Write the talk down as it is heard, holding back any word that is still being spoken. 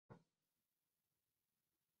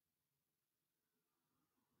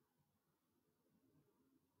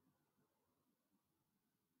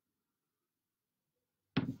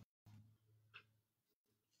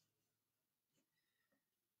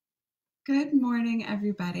Good morning,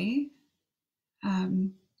 everybody.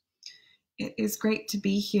 It is great to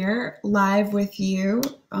be here live with you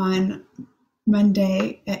on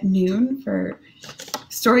Monday at noon for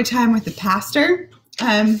story time with the pastor.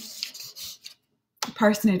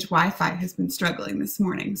 Parsonage Wi-Fi has been struggling this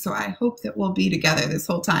morning, so I hope that we'll be together this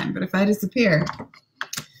whole time. But if I disappear,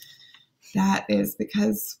 that is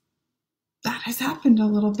because that has happened a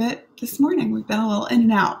little bit this morning. We've been a little in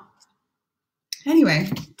and out. Anyway,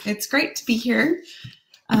 it's great to be here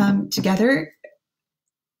together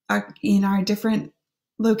in our different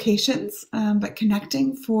locations, but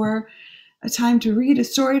connecting for a time to read a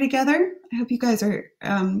story together. I hope you guys are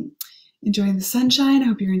enjoying the sunshine. I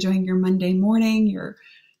hope you're enjoying your Monday morning, your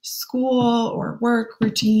school or work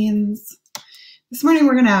routines. This morning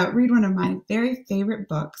we're going to read one of my very favorite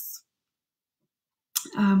books,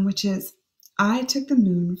 which is I Took the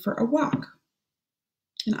Moon for a Walk.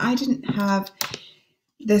 And I didn't have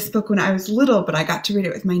this book when I was little, but I got to read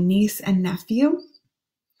it with my niece and nephew.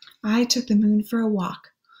 I Took the Moon for a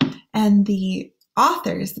Walk. And the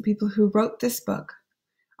authors, the people who wrote this book,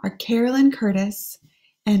 are Carolyn Curtis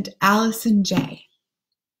and Alison J.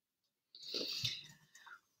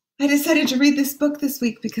 I decided to read this book this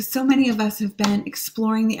week because so many of us have been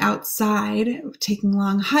exploring the outside, taking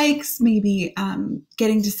long hikes, maybe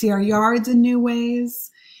getting to see our yards in new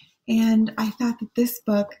ways. And I thought that this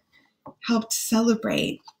book helped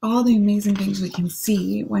celebrate all the amazing things we can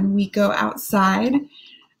see when we go outside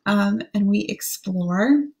and we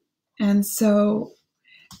explore. And so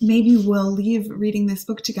maybe we'll leave reading this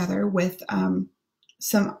book together with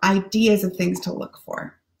some ideas of things to look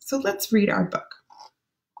for. So let's read our book.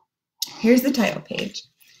 Here's the title page.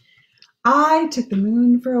 I Took the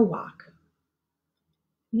Moon for a Walk.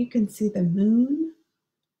 You can see the moon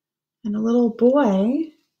and a little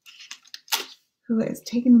boy who is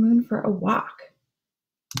taking the moon for a walk.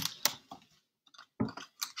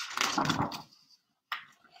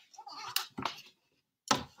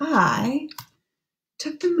 I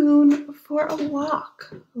took the moon for a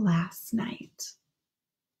walk last night.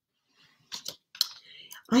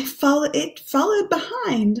 It followed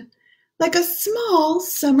behind like a small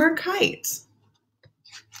summer kite.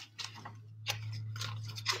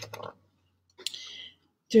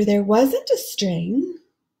 Though there wasn't a string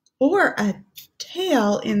or a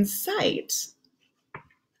tail in sight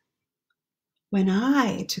when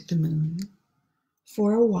I took the moon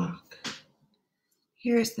for a walk.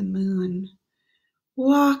 Here's the moon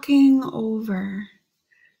walking over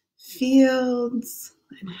fields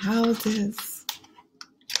and houses.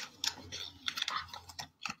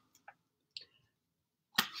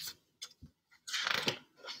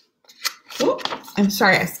 Oh, I'm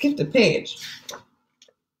sorry, I skipped a page.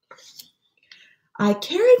 I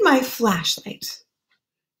carried my flashlight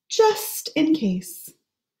just in case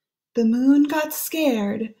the moon got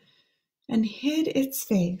scared and hid its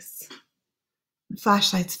face. The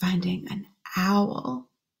flashlight's finding an owl.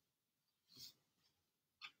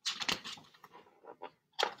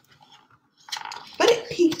 But it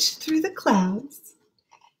peeked through the clouds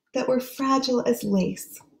that were fragile as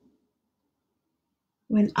lace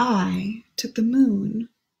when I took the moon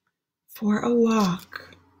for a walk.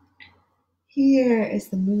 Here is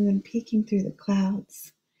the moon peeking through the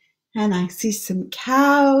clouds, and I see some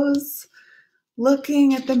cows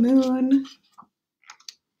looking at the moon.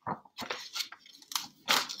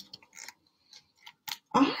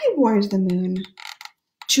 I warned the moon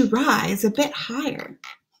to rise a bit higher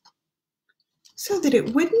so that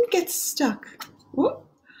it wouldn't get stuck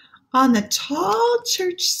on the tall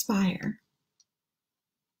church spire.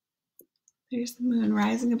 There's the moon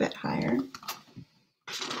rising a bit higher.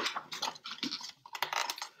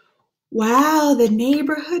 Wow, the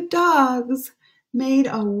neighborhood dogs made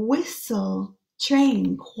a whistle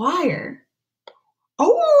train choir.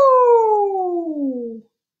 Oh!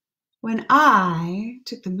 When I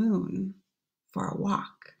took the moon for a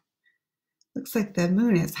walk. Looks like the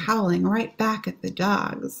moon is howling right back at the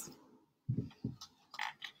dogs.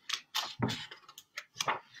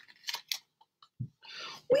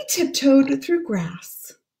 We tiptoed through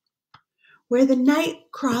grass where the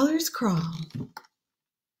night crawlers crawl.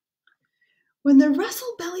 When the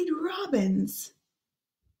rustle-bellied robins,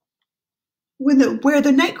 where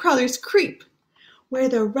the night crawlers creep, where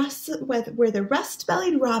the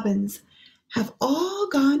rust-bellied robins have all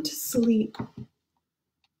gone to sleep.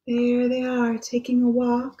 There they are, taking a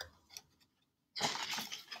walk.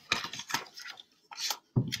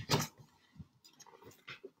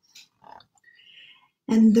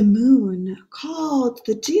 And the moon called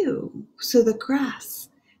the dew, so the grass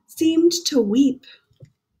seemed to weep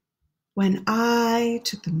when I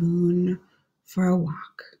took the moon for a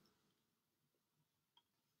walk.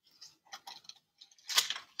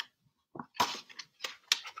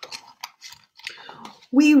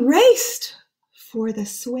 We raced for the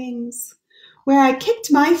swings where I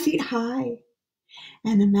kicked my feet high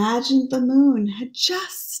and imagined the moon had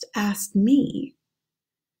just asked me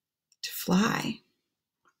to fly.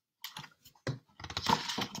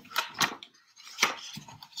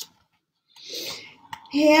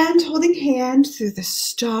 Hand holding hand through the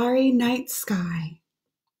starry night sky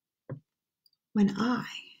when I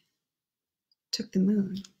took the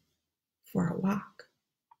moon for a walk.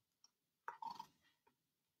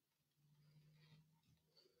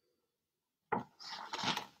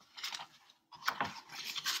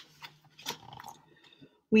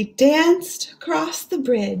 We danced across the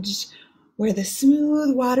bridge where the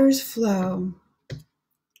smooth waters flow.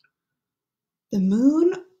 The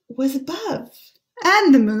moon was above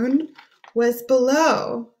and the moon was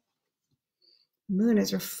below. The moon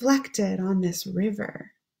is reflected on this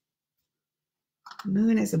river. The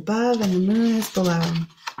moon is above and the moon is below.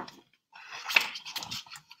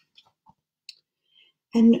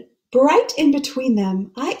 And bright in between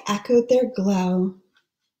them, I echoed their glow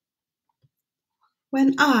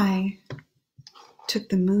when I took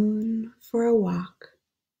the moon for a walk.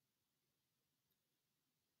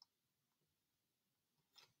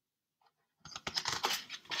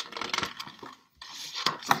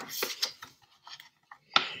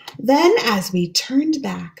 Then as we turned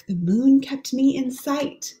back, the moon kept me in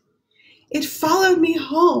sight. It followed me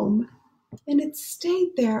home and it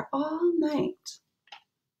stayed there all night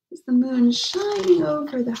as the moon shining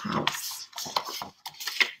over the house.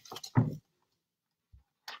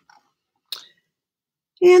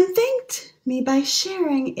 And thanked me by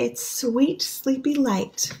sharing its sweet, sleepy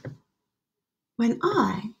light when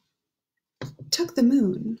I took the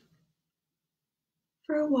moon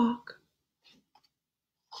for a walk.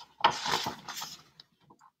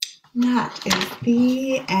 That is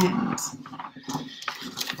the end.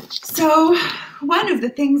 So one of the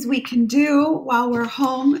things we can do while we're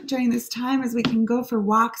home during this time is we can go for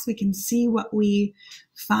walks. We can see what we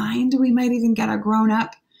find. We might even get a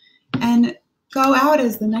grown-up and go out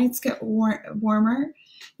as the nights get warmer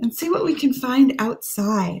and see what we can find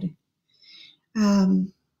outside.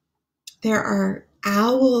 There are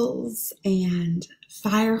owls and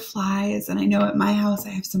fireflies, and I know at my house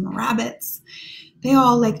I have some rabbits. They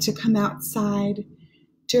all like to come outside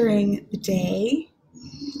during the day,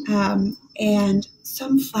 and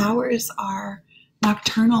some flowers are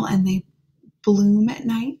nocturnal and they bloom at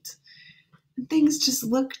night. And things just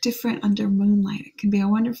look different under moonlight. It can be a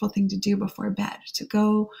wonderful thing to do before bed, to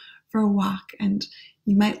go for a walk, and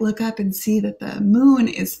you might look up and see that the moon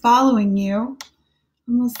is following you,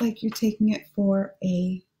 almost like you're taking it for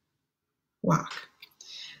a walk.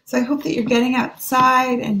 So I hope that you're getting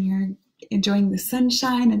outside and you're enjoying the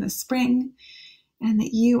sunshine and the spring, and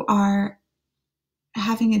that you are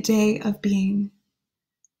having a day of being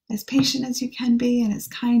as patient as you can be and as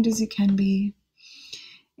kind as you can be,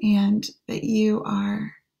 and that you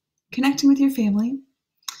are connecting with your family,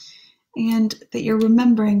 and that you're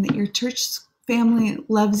remembering that your church family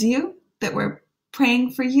loves you, that we're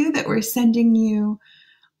praying for you, that we're sending you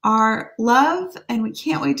our love, and we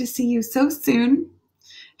can't wait to see you so soon.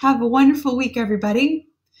 Have a wonderful week, everybody,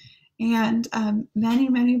 and many,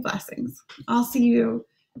 many blessings. I'll see you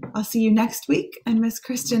next week, and Miss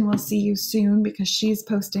Kristen will see you soon because she's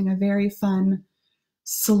posting a very fun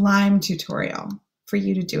slime tutorial for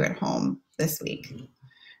you to do at home this week.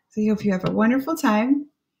 So I hope you have a wonderful time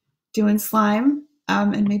doing slime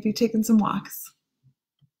and maybe taking some walks.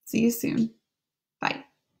 See you soon.